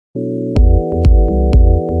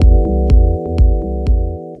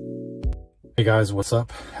guys, what's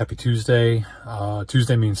up? Happy Tuesday.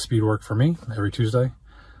 Tuesday means Speedwork for me every Tuesday.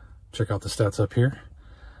 Check out the stats up here.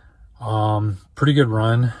 Pretty good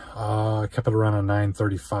run. Kept it around a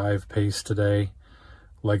 9:35 pace today.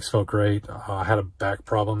 Legs felt great. I had a back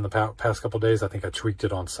problem the past couple days. I think I tweaked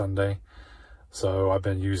it on Sunday. So I've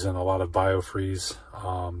been using a lot of BioFreeze.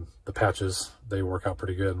 The patches, they work out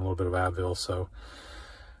pretty good, and a little bit of Advil. So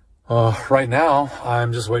right now,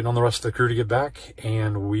 I'm just waiting on the rest of the crew to get back,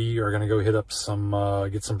 and we are going to go hit up some,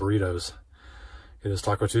 get some burritos. It is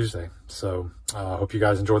Taco Tuesday. So hope you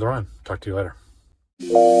guys enjoy the run. Talk to you later.